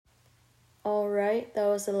Alright, that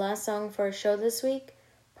was the last song for our show this week,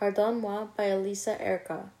 Pardon Moi by Elisa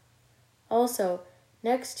Erca. Also,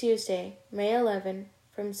 next Tuesday, May 11,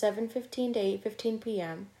 from 7:15 to 8:15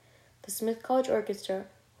 p.m., the Smith College Orchestra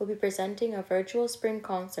will be presenting a virtual spring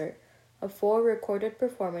concert of 4 recorded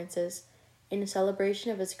performances in celebration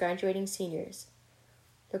of its graduating seniors.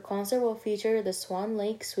 The concert will feature the Swan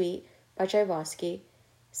Lake Suite by Tchaikovsky,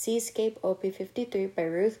 Seascape Op. 53 by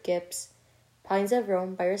Ruth Gibbs, Pines of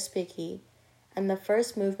Rome by Respighi, and the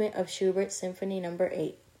first movement of Schubert's Symphony No.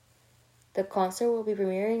 8. The concert will be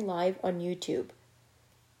premiering live on YouTube.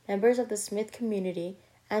 Members of the Smith community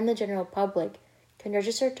and the general public can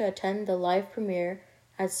register to attend the live premiere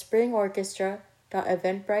at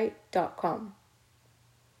springorchestra.eventbrite.com.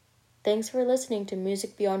 Thanks for listening to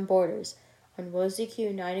Music Beyond Borders on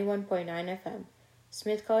WOZQ 91.9 FM,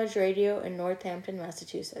 Smith College Radio in Northampton,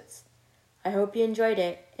 Massachusetts. I hope you enjoyed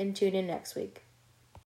it and tune in next week.